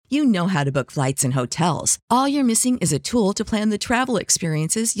You know how to book flights and hotels. All you're missing is a tool to plan the travel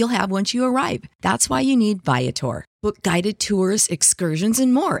experiences you'll have once you arrive. That's why you need Viator. Book guided tours, excursions,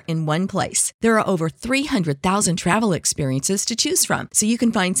 and more in one place. There are over 300,000 travel experiences to choose from, so you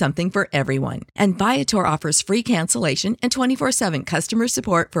can find something for everyone. And Viator offers free cancellation and 24/7 customer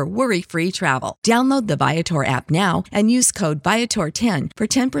support for worry-free travel. Download the Viator app now and use code Viator10 for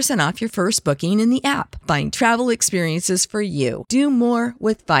 10% off your first booking in the app. Find travel experiences for you. Do more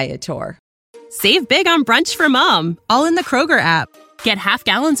with Viator. Save big on brunch for mom, all in the Kroger app. Get half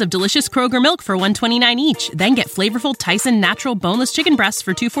gallons of delicious Kroger milk for $1.29 each. Then get flavorful Tyson natural boneless chicken breasts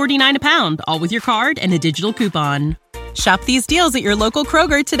for $2.49 a pound, all with your card and a digital coupon. Shop these deals at your local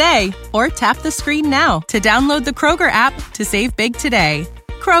Kroger today, or tap the screen now to download the Kroger app to save big today.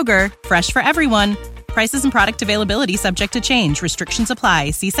 Kroger, fresh for everyone. Prices and product availability subject to change. Restrictions apply.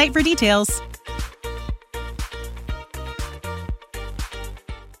 See site for details.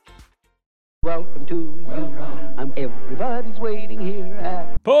 Welcome to you. Everybody's waiting here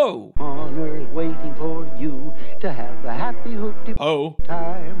at Powe Corner, waiting for you to have a happy hoopty Powe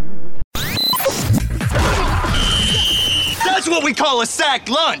time. That's what we call a sack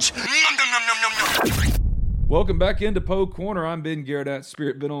lunch. Welcome back into Powe Corner. I'm Ben Garrett at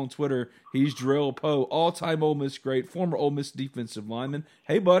Spirit Ben on Twitter. He's Drell Powe, all-time Ole Miss great, former Ole Miss defensive lineman.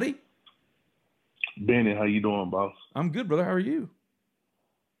 Hey, buddy. Benny, how you doing, boss? I'm good, brother. How are you?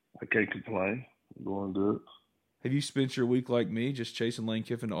 I can't complain. I'm going good. Have you spent your week like me, just chasing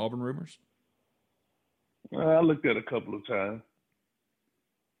Lane-Kiffin-to-Auburn rumors? I looked at it a couple of times.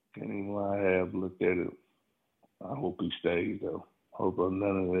 And even when I have looked at it, I hope he stays, though. Hope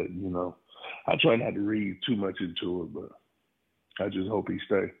none of that, you know. I try not to read too much into it, but I just hope he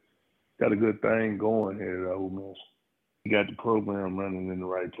stays. Got a good thing going here at Ole Miss. He got the program running in the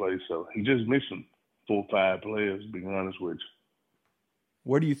right place, so he just missing 4 or 5 players, to be honest with you.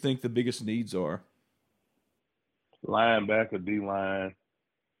 Where do you think the biggest needs are? Linebacker, D-line.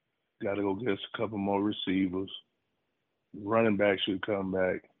 Got to go get a couple more receivers. Running back should come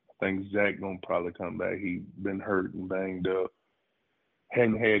back. I think Zach going to probably come back. He been hurt and banged up.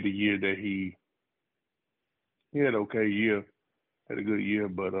 Hadn't had the year that he had an okay year. Had a good year,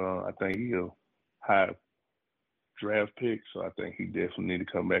 but I think he'll high draft pick, so I think he definitely need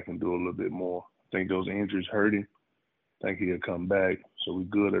to come back and do a little bit more. I think those injuries hurt him. I think he'll come back. So we're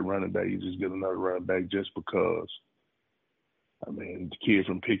good at running back. You just get another running back just because. I mean, the kid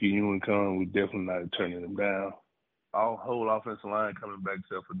from Picayune come, we definitely not turning him down. Our whole offensive line coming back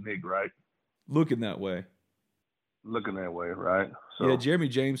except for Nick, right? Looking that way. Looking that way, right? So yeah, Jeremy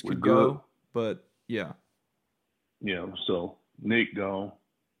James could go, but yeah. Yeah, so Nick gone.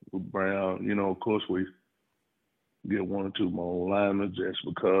 Brown, you know, of course we get 1 or 2 more linemen just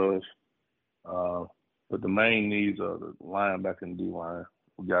because. But the main needs are the linebacker and D-line.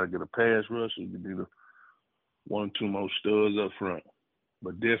 We got to get a pass rush. We need 1 or 2 more studs up front,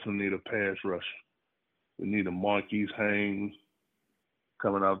 but definitely need a pass rush. We need a Marquise Haynes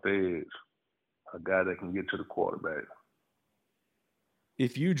coming off the edge, a guy that can get to the quarterback.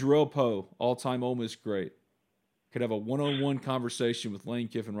 If you, Drell Powe, all-time Ole Miss great, could have a one-on-one conversation with Lane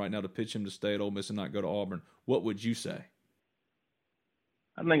Kiffin right now to pitch him to stay at Ole Miss and not go to Auburn, what would you say?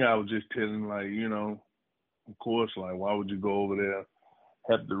 I think I would just tell him, like, you know, of course, like, why would you go over there,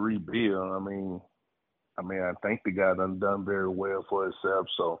 have to rebuild? I mean, I think the guy done very well for himself,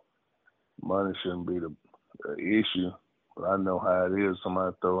 so money shouldn't be the issue. But I know how it is.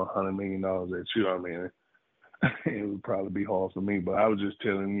 Somebody throw $100 million at you. I mean, it would probably be hard for me. But I was just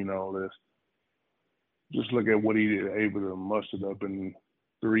telling, you know, let's just look at what he did able to muster up in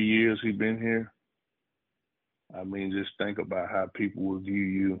 3 years he been here. I mean, just think about how people will view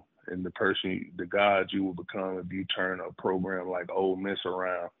you and the person, the god you will become if you turn a program like Ole Miss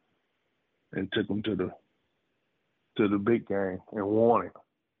around and took them to the big game and won it.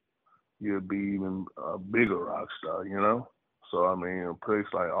 You'll be even a bigger rock star, you know? So, I mean, a place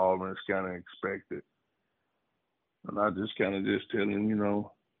like Auburn is kind of expected. And I just kind of just tell him, you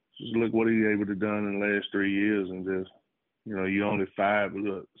know, just look what he's able to done in the last 3 years and just, you know, you're only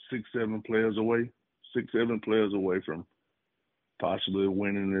 6, 7 players away from possibly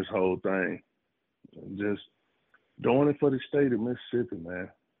winning this whole thing. And just doing it for the state of Mississippi, man.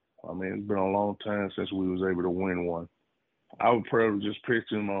 I mean, it's been a long time since we was able to win one. I would probably just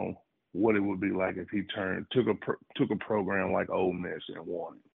picture him on what it would be like if he took a program like Ole Miss and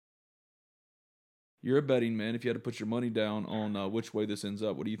won it. You're a betting man. If you had to put your money down on which way this ends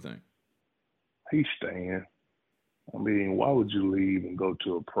up, what do you think? He's staying. I mean, why would you leave and go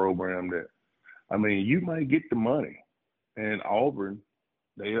to a program that, I mean, you might get the money. And Auburn,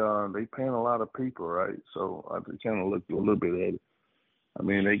 they paying a lot of people, right? So I kind of looked a little bit at it. I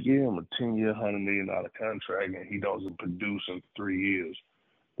mean, they give him a 10-year, $100 million contract, and he doesn't produce in 3 years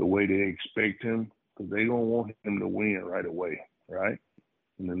the way they expect him, because they don't want him to win right away, right?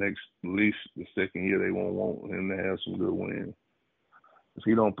 In the next, at least the second year, they won't want him to have some good wins. If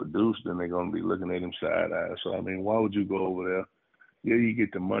he don't produce, then they're going to be looking at him side-eye. So, I mean, why would you go over there? Yeah, you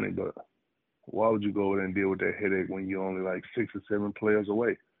get the money, but why would you go over there and deal with that headache when you're only like 6 or 7 players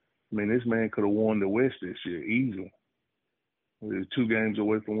away? I mean, this man could have won the West this year easily. He's 2 games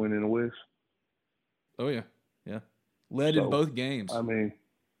away from winning the West. Oh, yeah. Yeah. Led in both games. I mean,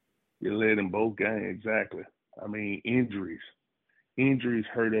 you led in both games, exactly. I mean, injuries. Injuries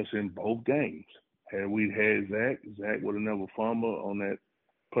hurt us in both games. Had we had Zach would have never fumbled on that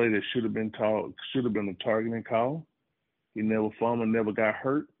play that should have been a targeting call. He never fumbled, never got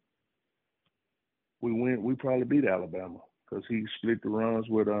hurt. We probably beat Alabama because he split the runs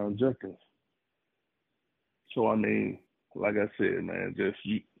with Jenkins. So, I mean, like I said, man, just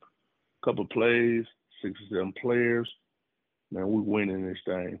a couple plays, 6 or 7 players, man, we're winning this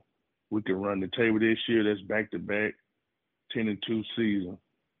thing. We can run the table this year. That's back-to-back 10-2 season.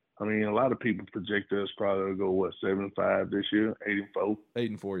 I mean, a lot of people project us probably to go, 7-5 this year, 8-4.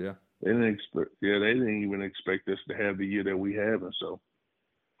 8-4, yeah. They didn't even expect us to have the year that we have. And so,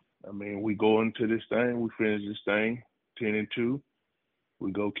 I mean, we go into this thing, we finish this thing 10-2.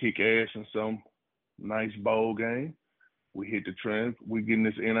 We go kick ass in some nice bowl game. We hit we getting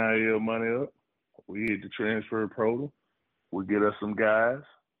this NIL money up. We hit the transfer portal. We get us some guys,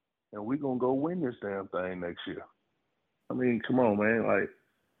 and we're going to go win this damn thing next year. I mean, come on, man. Like,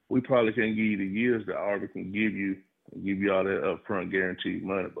 we probably can't give you the years that Auburn can give you all that upfront guaranteed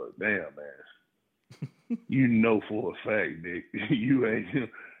money, but damn, man. You know for a fact, Nick, you're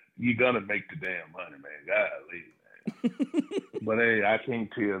going to make the damn money, man. Golly, man. But, hey, I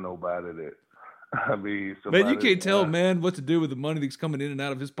can't tell nobody that. I mean, man, you can't tell man what to do with the money that's coming in and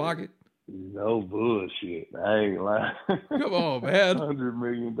out of his pocket. No bullshit. I ain't lying. Come on, man. $100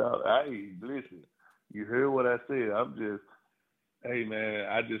 million. Listen, you heard what I said. Hey, man,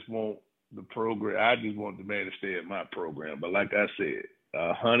 I just want the program. I just want the man to stay at my program. But like I said,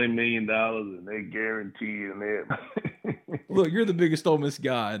 $100 million and they guarantee and that. Look, you're the biggest Ole Miss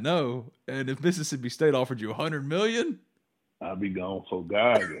guy I know. And if Mississippi State offered you $100 million, I'll be gone for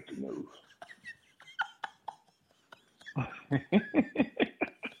God get the news.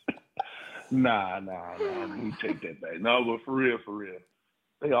 Nah. You take that back. No, but for real.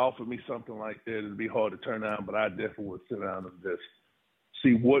 They offered me something like that. It'd be hard to turn down, but I definitely would sit down and just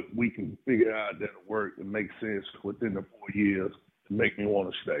see what we can figure out that'll work and make sense within the 4 years to make me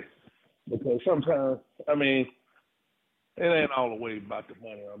want to stay. Because sometimes, I mean, it ain't all the way about the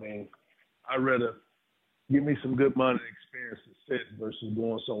money. I mean, I'd rather give me some good money and experience success versus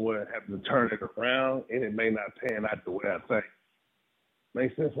going somewhere and having to turn it around, and it may not pan out the way I think.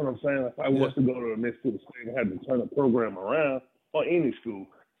 Make sense what I'm saying? If I was to go to a Mississippi State and have to turn a program around, or any school,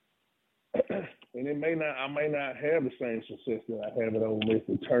 and I may not have the same success that I have at Ole Miss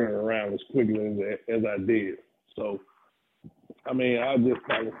to turn it around as quickly as I did. So, I mean, I'll just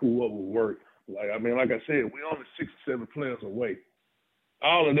probably see what would work. Like I said, we're only 6 or 7 players away.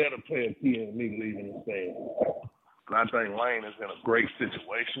 All of that will play a key in me leaving the stand. And I think Lane is in a great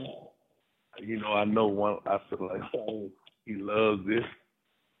situation. You know, I feel like he loves this,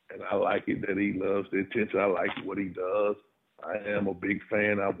 and I like it that he loves the attention. I like what he does. I am a big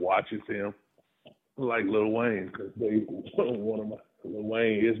fan. I watches him. I like Lil Wayne because Lil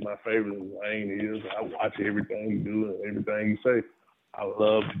Wayne is my favorite. Wayne is. I watch everything he do and everything he say. I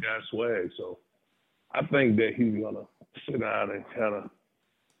love the guy's swag. So I think that he's gonna sit down and kind of,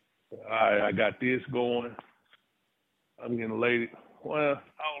 all right, I got this going. I'm getting late. Well,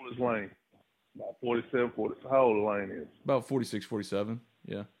 how old is Lane? About 47, 40. How old Lane is? About 46, 47.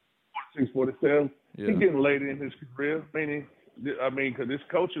 Yeah. 46, 47. Yeah. He's getting late in his career. Because this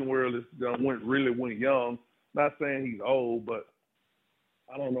coaching world went young. Not saying he's old, but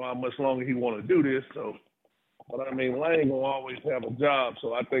I don't know how much longer he want to do this. So, but I mean, Lane gonna always have a job,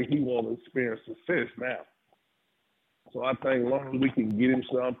 so I think he want to experience success now. So I think as long as we can get him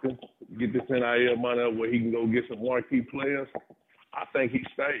something, get this NIL money up where he can go get some marquee players, I think he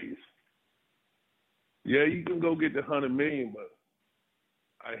stays. Yeah, you can go get the $100 million, but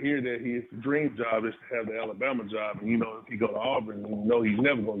I hear that his dream job is to have the Alabama job. And, you know, if he go to Auburn, you know he's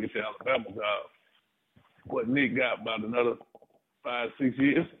never going to get the Alabama job. What Nick got about another 5-6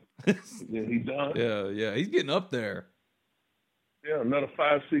 years, then he's done. Yeah, he's getting up there. Yeah, another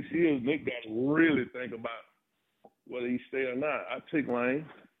 5-6 years, Nick got to really think about whether he stay or not. I take Lane,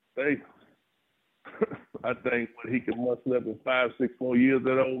 stay. I think when he can muscle up in 5-6 more years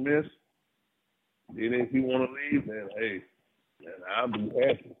at Ole Miss, then if he want to leave, then hey, And I'll be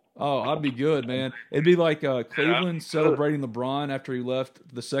happy. Oh, I'd be good, man. It'd be like Cleveland celebrating LeBron after he left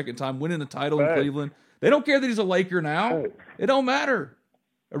the second time, winning the title in Cleveland. They don't care that he's a Laker now. It don't matter.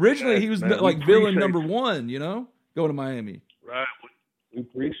 Originally, he was like villain number one, going to Miami. Right. We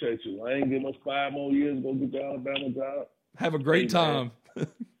appreciate you. Lane, give us 5 more years to go get the Alabama job. Have a great time.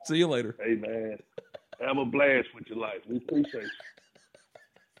 See you later. Hey, man. Have a blast with your life. We appreciate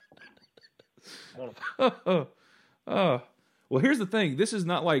you. Well, here's the thing. This is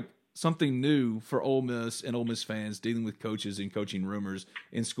not like something new for Ole Miss and Ole Miss fans dealing with coaches and coaching rumors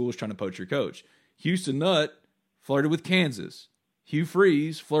in schools trying to poach your coach. Houston Nutt flirted with Kansas. Hugh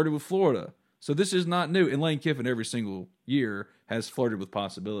Freeze flirted with Florida. So this is not new. And Lane Kiffin every single year has flirted with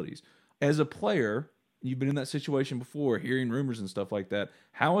possibilities. As a player, you've been in that situation before, hearing rumors and stuff like that.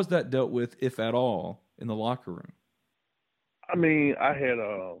 How is that dealt with, if at all, in the locker room? I mean, I had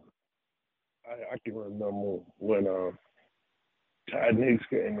I can remember when Ty Nix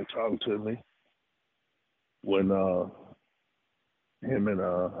came and talked to me. When him and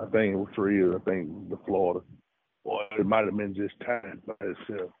I think it was Freeze, I think the Florida, or it might have been just Ty by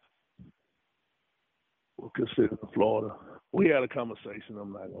itself. We'll consider Florida. We had a conversation.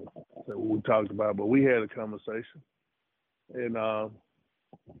 I'm not going to say what we talked about, but we had a conversation. And I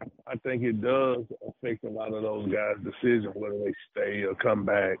think it does affect a lot of those guys' decision whether they stay or come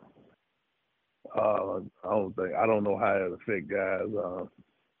back. I don't know how it affects guys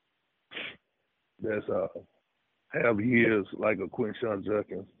that's have years like a Quinshon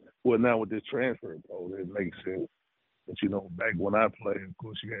Judkins. Well, now with this transfer portal, it makes sense. But back when I played, of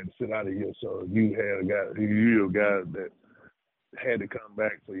course, you had to sit out a year, so you had a guy that had to come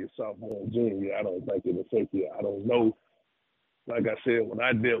back for your sophomore and junior year. I don't think it affected you. I don't know. Like I said, when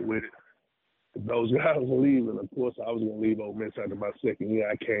I dealt with it, if those guys were leaving, of course, I was going to leave Ole Miss after my second year.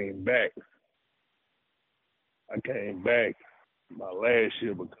 I came back my last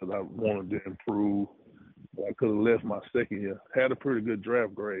year because I wanted to improve. But I could have left my second year. Had a pretty good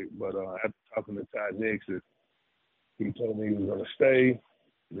draft grade, but after talking to Ty Nix, he told me he was going to stay,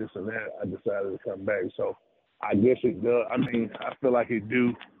 this and that. I decided to come back. So I guess it does. I mean, I feel like it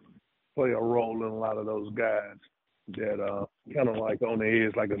do play a role in a lot of those guys that kind of like on the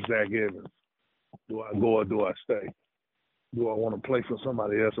edge, like a Zach Evans. Do I go or do I stay? Do I want to play for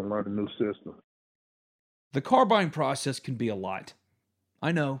somebody else and learn a new system? The car buying process can be a lot.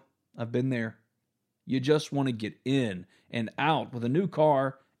 I know. I've been there. You just want to get in and out with a new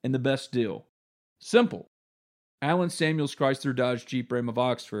car and the best deal. Simple. Allen Samuels Chrysler Dodge Jeep Ram of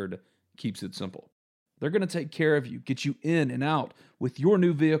Oxford keeps it simple. They're going to take care of you, get you in and out with your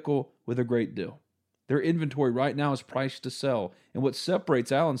new vehicle with a great deal. Their inventory right now is priced to sell, and what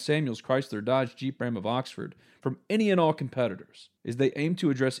separates Allen Samuels Chrysler Dodge Jeep Ram of Oxford from any and all competitors is they aim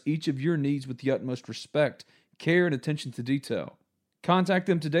to address each of your needs with the utmost respect, care, and attention to detail. Contact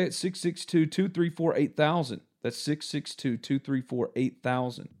them today at 662-234-8000. That's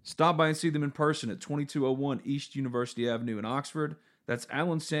 662-234-8000. Stop by and see them in person at 2201 East University Avenue in Oxford. That's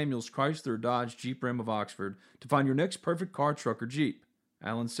Allen Samuels Chrysler Dodge Jeep Ram of Oxford to find your next perfect car, truck, or Jeep.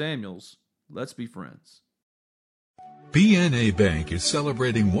 Allen Samuels, let's be friends. BNA Bank is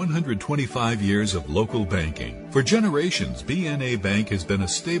celebrating 125 years of local banking. For generations, BNA Bank has been a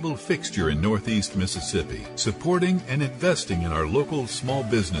stable fixture in Northeast Mississippi, supporting and investing in our local small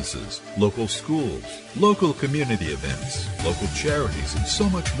businesses, local schools, local community events, local charities, and so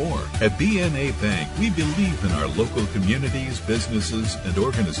much more. At BNA Bank, we believe in our local communities, businesses, and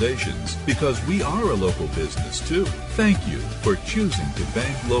organizations because we are a local business too. Thank you for choosing to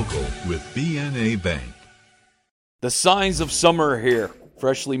bank local with BNA Bank. The signs of summer are here.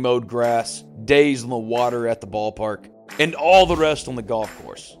 Freshly mowed grass, days on the water at the ballpark, and all the rest on the golf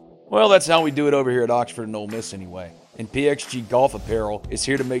course. Well, that's how we do it over here at Oxford and Ole Miss anyway. And PXG Golf Apparel is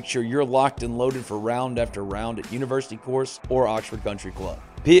here to make sure you're locked and loaded for round after round at University Course or Oxford Country Club.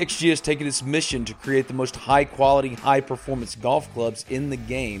 PXG has taken its mission to create the most high-quality, high-performance golf clubs in the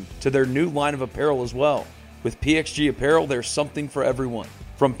game to their new line of apparel as well. With PXG Apparel, there's something for everyone.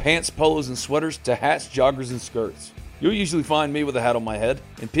 From pants, polos, and sweaters to hats, joggers, and skirts. You'll usually find me with a hat on my head,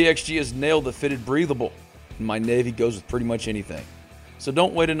 and PXG has nailed the fitted breathable, and my navy goes with pretty much anything. So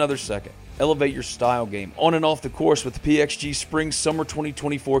don't wait another second. Elevate your style game on and off the course with the PXG Spring Summer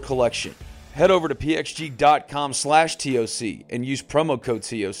 2024 collection. Head over to pxg.com/TOC and use promo code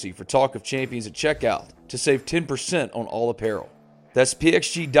TOC for Talk of Champions at checkout to save 10% on all apparel. That's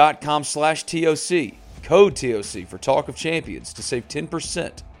pxg.com/TOC. Code TOC for Talk of Champions to save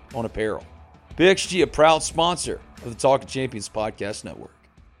 10% on apparel. PXG, a proud sponsor of the Talk of Champions Podcast Network.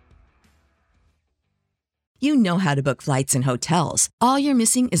 You know how to book flights and hotels. All you're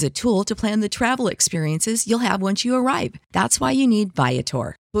missing is a tool to plan the travel experiences you'll have once you arrive. That's why you need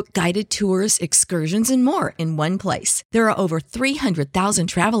Viator. Book guided tours, excursions, and more in one place. There are over 300,000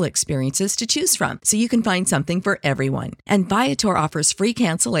 travel experiences to choose from, so you can find something for everyone. And Viator offers free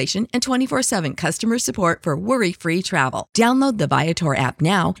cancellation and 24/7 customer support for worry-free travel. Download the Viator app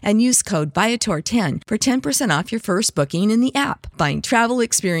now and use code Viator10 for 10% off your first booking in the app. Find travel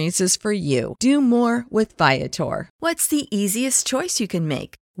experiences for you. Do more with Viator. What's the easiest choice you can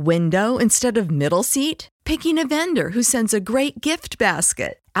make? Window instead of middle seat? Picking a vendor who sends a great gift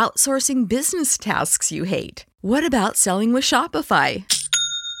basket? Outsourcing business tasks you hate? What about selling with Shopify?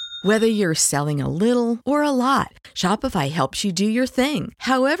 Whether you're selling a little or a lot, Shopify helps you do your thing,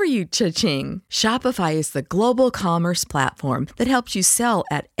 however you cha-ching. Shopify is the global commerce platform that helps you sell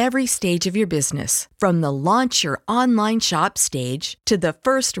at every stage of your business. From the launch your online shop stage to the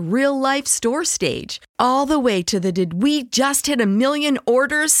first real-life store stage, all the way to the did we just hit 1 million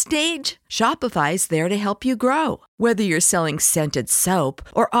orders stage. Shopify's there to help you grow. Whether you're selling scented soap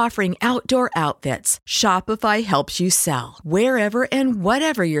or offering outdoor outfits, Shopify helps you sell. Wherever and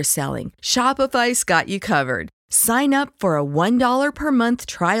whatever you're selling, Shopify's got you covered. Sign up for a $1 per month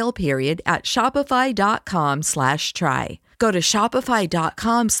trial period at shopify.com/try. Go to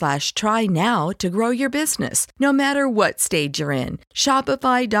shopify.com/try now to grow your business, no matter what stage you're in.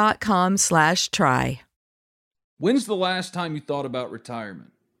 Shopify.com/try. When's the last time you thought about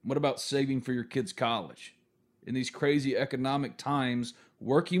retirement? What about saving for your kids' college? In these crazy economic times,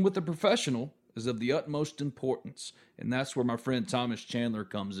 working with a professional is of the utmost importance, and that's where my friend Thomas Chandler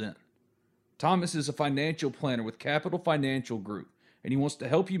comes in. Thomas is a financial planner with Capital Financial Group, and he wants to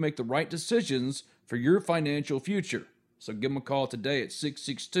help you make the right decisions for your financial future. So give him a call today at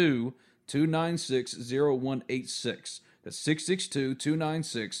 662-296-0186. That's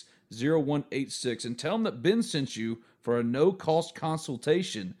 662-296-0186, and tell him that Ben sent you for a no-cost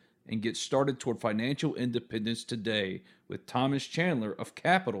consultation and get started toward financial independence today with Thomas Chandler of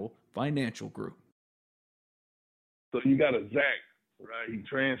Capital Financial Group. So you got a Zach, right? He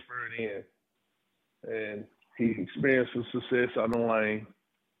transferred in, and he experienced some success on the lane.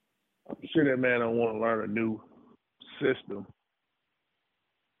 I'm sure that man don't want to learn a new system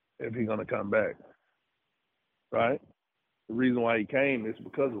if he's going to come back, right? The reason why he came is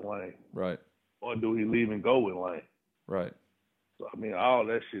because of Lane. Right. Or do he leave and go with Lane? Right. So, I mean, all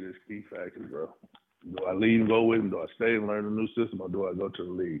that shit is key factors, bro. Do I leave and go with him? Do I stay and learn a new system? Or do I go to the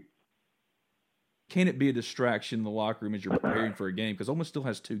league? Can it be a distraction in the locker room as you're preparing for a game? Because Ole Miss still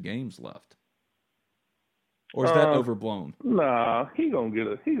has 2 games left. Or is that overblown? Nah, of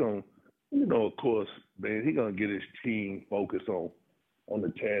course, man, he gonna get his team focused on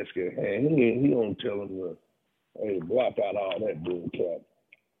the task at hand. He gonna tell them to, hey, block out all that bull crap.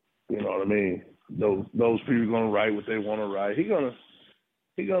 You know what I mean? Those people gonna write what they want to write. He gonna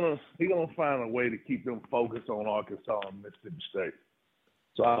find a way to keep them focused on Arkansas and Mississippi State.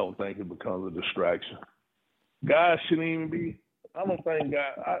 So I don't think it becomes a distraction. Guys shouldn't even be. I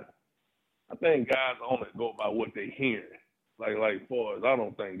think guys only go by what they hear. Like far as I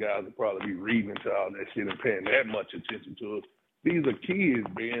don't think guys will probably be reading into all that shit and paying that much attention to it. These are kids,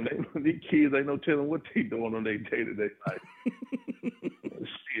 man. These kids ain't no telling what they doing on their day-to-day life.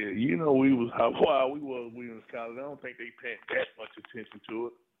 Shit, you know how wild we was when we was in college. I don't think they paying that much attention to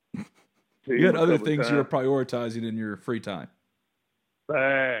it. You had other things you were prioritizing in your free time.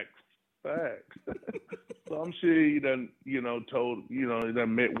 Facts. So I'm sure he done, he done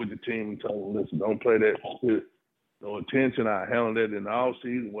met with the team and told them, listen, don't play that shit. No attention. I handle that in the off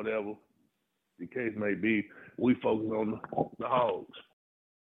season, whatever the case may be. We focus on the Hogs.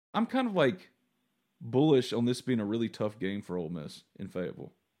 I'm kind of like bullish on this being a really tough game for Ole Miss in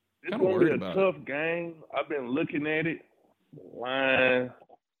Fayetteville. It's going to be a tough game. I've been looking at it. Line,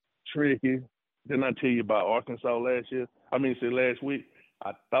 tricky. Didn't I tell you about Arkansas last week?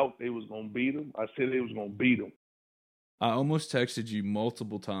 I thought they was going to beat them. I said they was going to beat them. I almost texted you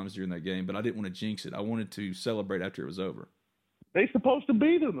multiple times during that game, but I didn't want to jinx it. I wanted to celebrate after it was over. They supposed to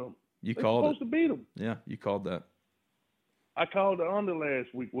beat them. You called it. Supposed to beat them. Yeah, you called that. I called the under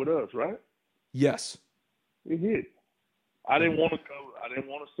last week with us, right? Yes. It hit. I didn't want to cover. I didn't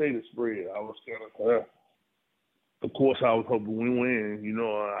want to say the spread. I was kind of, of course, I was hoping we win. I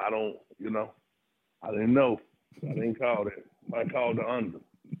didn't know. I didn't call that. I called the under.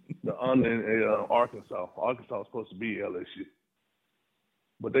 The under in Arkansas. Arkansas was supposed to be LSU.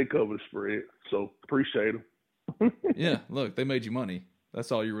 But they covered the spread, so appreciate them. Yeah, look, they made you money.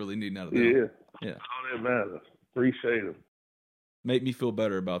 That's all you're really needing out of them. Yeah. All that matters. Appreciate them. Make me feel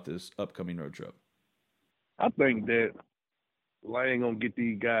better about this upcoming road trip. I think that Lane gonna get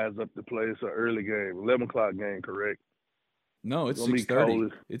these guys up to play. It's an early game, 11 o'clock game, correct? No, it's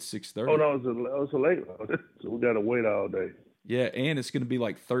 6:30. It's 6:30. Oh no, it's a late one. So we gotta wait all day. Yeah, and it's gonna be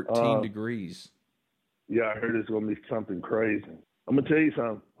like 13 degrees. Yeah, I heard it's gonna be something crazy. I'm gonna tell you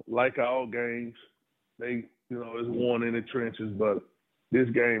something. Like all games, they it's worn in the trenches, but this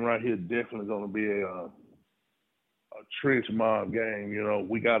game right here definitely gonna be a trench mob game.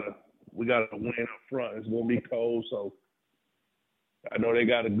 We gotta win up front. It's gonna be cold, so I know they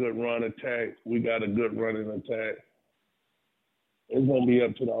got a good run attack. We got a good running attack. It's gonna be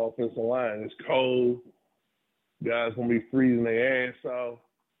up to the offensive line. It's cold. Guys gonna be freezing their ass off.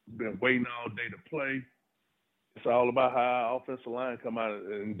 Been waiting all day to play. It's all about how our offensive line come out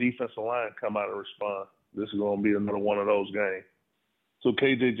and defensive line come out and respond. This is gonna be another one of those games. So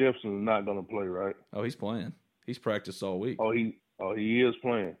KJ Jefferson is not gonna play, right? Oh, he's playing. He's practiced all week. Oh, he is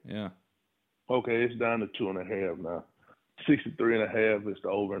playing. Yeah. Okay, it's down to 2.5 now. 63.5 is the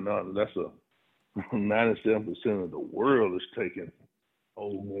over and under. That's 97% of the world is taking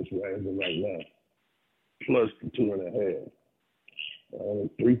Ole Miss right now, plus the 2.5. Only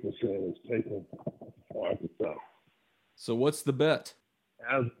 3% is taking Arkansas. So what's the bet?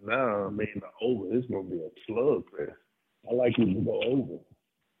 As of now, the over is going to be a slugfest. I like it to go over.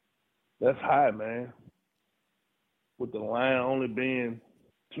 That's high, man. With the line only being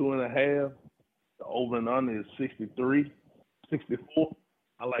 2.5, the over and under is 63, 64.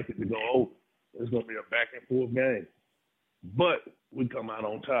 I like it to go over. It's going to be a back and forth game. But we come out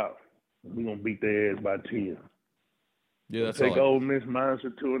on top. We're going to beat their ass by 10. Yeah, that's take Ole Miss minus the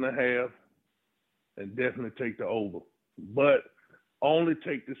 2.5 and definitely take the over. But only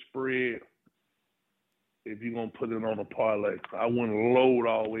take the spread if you're going to put it on a parlay. I wouldn't load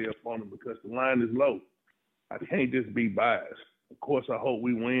all the way up on it because the line is low. I can't just be biased. Of course, I hope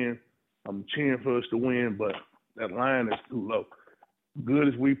we win. I'm cheering for us to win, but that line is too low. Good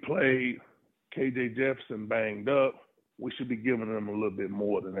as we played, KJ Jefferson banged up, we should be giving them a little bit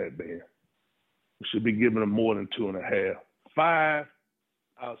more than that, man. We should be giving them more than 2.5. 5,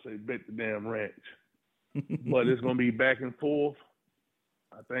 I'll say bet the damn ranch. But it's going to be back and forth.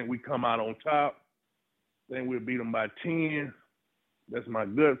 I think we come out on top. I think we'll beat them by 10. That's my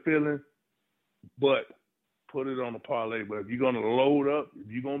gut feeling. But put it on the parlay. But if you're going to load up,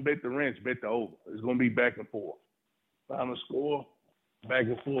 if you're going to bet the ranch, bet the over. It's going to be back and forth. Final score, back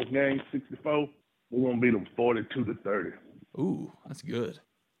and forth game, 64. We're going to beat them 42-30. Ooh, that's good.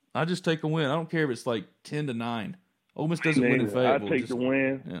 I just take a win. I don't care if it's like 10-9. Ole Miss doesn't win in Fayetteville. I take the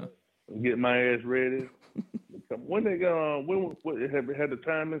win. Yeah. And get my ass ready. When they have the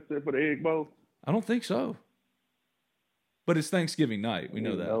time set for the Egg Bowl? I don't think so. But it's Thanksgiving night. We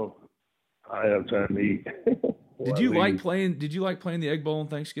know that. No, I have time to eat. Did you like playing the Egg Bowl on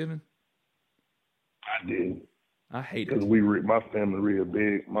Thanksgiving? I did. I hate it. Because my family real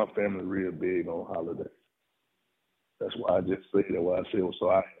big. My family real big on holidays. That's why I just say that. Why I said so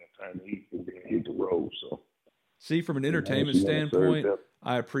I have time to eat and then hit the road. So. See, from an entertainment standpoint,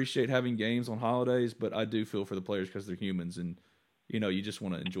 I appreciate having games on holidays, but I do feel for the players because they're humans, and you just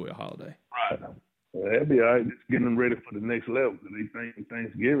want to enjoy a holiday. Right. Well, that'd be all right. Just getting them ready for the next level because they think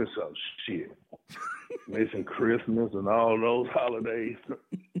Thanksgiving so shit. Missing Christmas and all those holidays,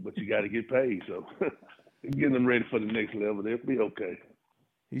 but you got to get paid. So getting them ready for the next level, they'll be okay.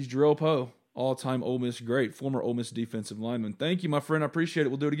 He's Drill Powe, all-time Ole Miss great, former Ole Miss defensive lineman. Thank you, my friend. I appreciate it.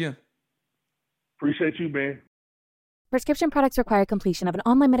 We'll do it again. Appreciate you, man. Prescription products require completion of an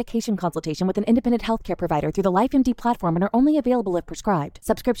online medication consultation with an independent healthcare provider through the LifeMD platform and are only available if prescribed.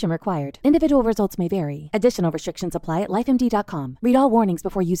 Subscription required. Individual results may vary. Additional restrictions apply at lifemd.com. Read all warnings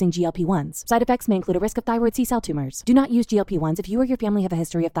before using GLP-1s. Side effects may include a risk of thyroid C-cell tumors. Do not use GLP-1s if you or your family have a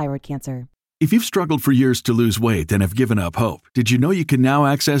history of thyroid cancer. If you've struggled for years to lose weight and have given up hope, did you know you can now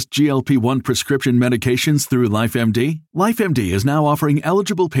access GLP-1 prescription medications through LifeMD? LifeMD is now offering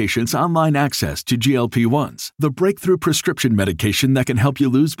eligible patients online access to GLP-1s, the breakthrough prescription medication that can help you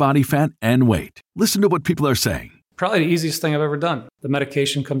lose body fat and weight. Listen to what people are saying. Probably the easiest thing I've ever done. The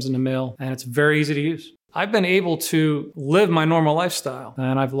medication comes in the mail, and it's very easy to use. I've been able to live my normal lifestyle,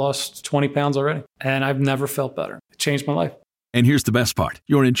 and I've lost 20 pounds already, and I've never felt better. It changed my life. And here's the best part.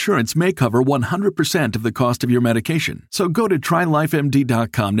 Your insurance may cover 100% of the cost of your medication. So go to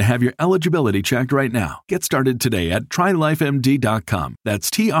TryLifeMD.com to have your eligibility checked right now. Get started today at TryLifeMD.com. That's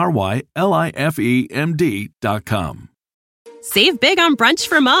TryLifeMD.com. Save big on brunch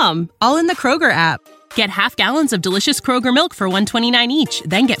for mom, all in the Kroger app. Get half gallons of delicious Kroger milk for $1.29 each.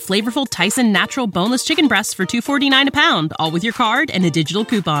 Then get flavorful Tyson natural boneless chicken breasts for $2.49 a pound, all with your card and a digital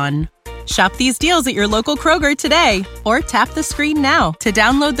coupon. Shop these deals at your local Kroger today, or tap the screen now to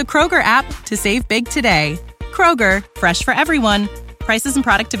download the Kroger app to save big today. Kroger, fresh for everyone. Prices and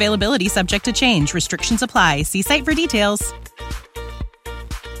product availability subject to change. Restrictions apply. See site for details.